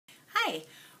Hi,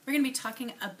 we're going to be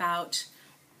talking about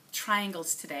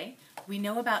triangles today. We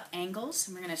know about angles,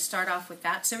 and we're going to start off with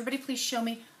that. So everybody please show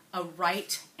me a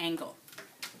right angle.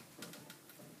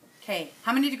 Okay,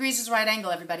 how many degrees is a right angle,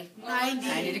 everybody? 90.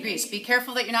 90 degrees. Be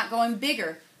careful that you're not going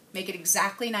bigger. Make it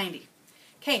exactly 90.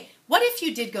 Okay, what if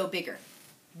you did go bigger?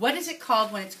 What is it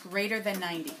called when it's greater than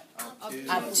 90?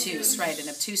 Obtuse, right, an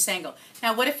obtuse angle.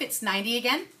 Now, what if it's 90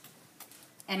 again?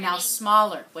 And now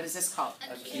smaller. What is this called?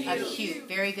 Acute. Acute.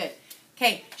 Very good.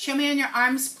 Okay, show me on your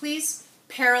arms, please.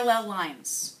 Parallel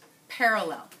lines.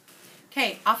 Parallel.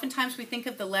 Okay, oftentimes we think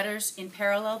of the letters in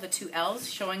parallel, the two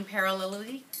L's, showing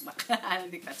parallelity. I don't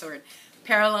think that's a word.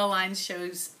 Parallel lines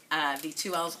shows the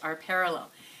two L's are parallel.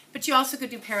 But you also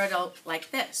could do parallel like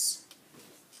this.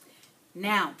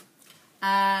 Now,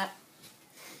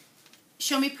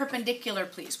 show me perpendicular,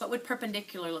 please. What would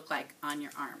perpendicular look like on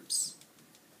your arms?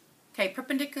 Okay,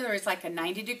 perpendicular is like a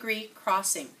 90-degree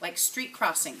crossing, like street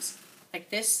crossings. Like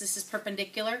this is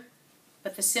perpendicular,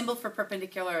 but the symbol for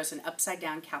perpendicular is an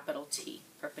upside-down capital T,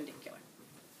 perpendicular.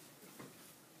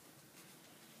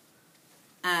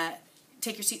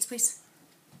 Take your seats, please.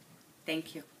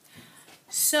 Thank you.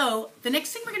 So the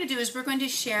next thing we're going to do is we're going to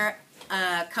share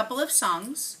a couple of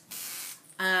songs.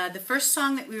 The first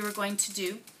song that we were going to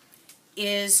do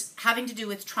is having to do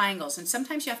with triangles, and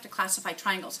sometimes you have to classify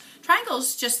triangles.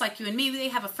 Triangles, just like you and me, they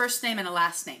have a first name and a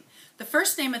last name. The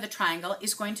first name of the triangle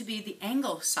is going to be the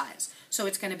angle size, so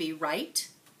it's going to be right,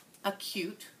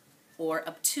 acute, or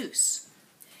obtuse.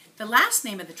 The last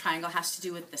name of the triangle has to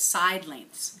do with the side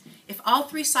lengths. If all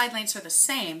three side lengths are the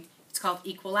same, it's called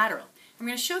equilateral. I'm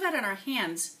going to show that on our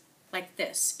hands like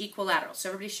this, equilateral. So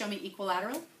everybody show me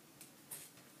equilateral.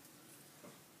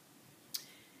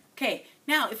 Okay,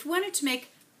 now if we wanted to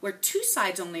make where two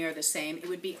sides only are the same, it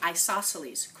would be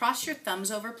isosceles. Cross your thumbs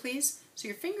over, please. So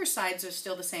your finger sides are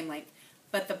still the same length,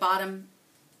 but the bottom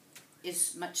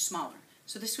is much smaller.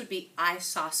 So this would be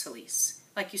isosceles,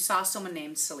 like you saw someone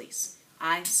named Celise.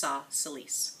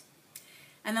 Isosceles.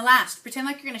 And the last, pretend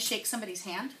like you're going to shake somebody's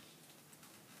hand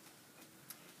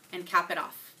and cap it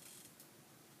off.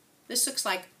 This looks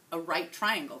like a right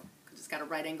triangle, because it's got a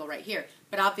right angle right here.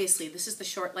 But obviously, this is the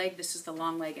short leg, this is the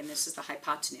long leg, and this is the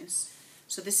hypotenuse.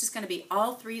 So this is going to be,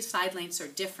 all three side lengths are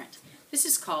different. This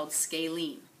is called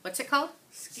scalene. What's it called?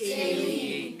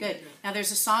 Scalene. Good. Now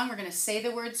there's a song, we're going to say the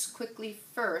words quickly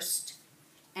first,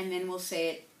 and then we'll say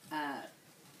it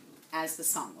as the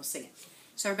song. We'll sing it.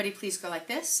 So everybody please go like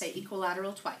this. Say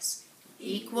equilateral twice.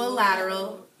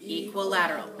 Equilateral,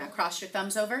 equilateral. Now cross your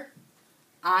thumbs over.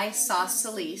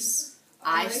 Isosceles,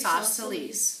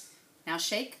 isosceles. Now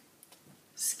shake.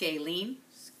 Scalene,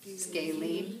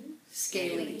 scalene,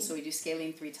 scalene. So we do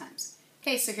scalene 3 times.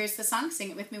 Okay, so here's the song. Sing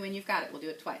it with me when you've got it. We'll do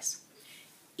it twice.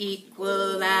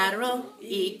 Equilateral,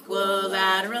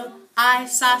 equilateral,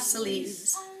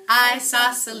 isosceles,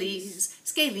 isosceles,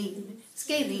 scalene,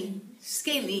 scalene,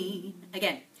 scalene.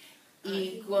 Again.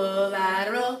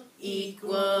 Equilateral,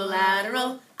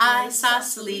 equilateral,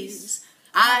 isosceles,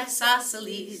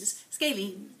 isosceles,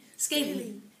 scalene,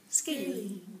 scalene,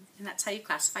 scalene. And that's how you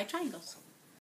classify triangles.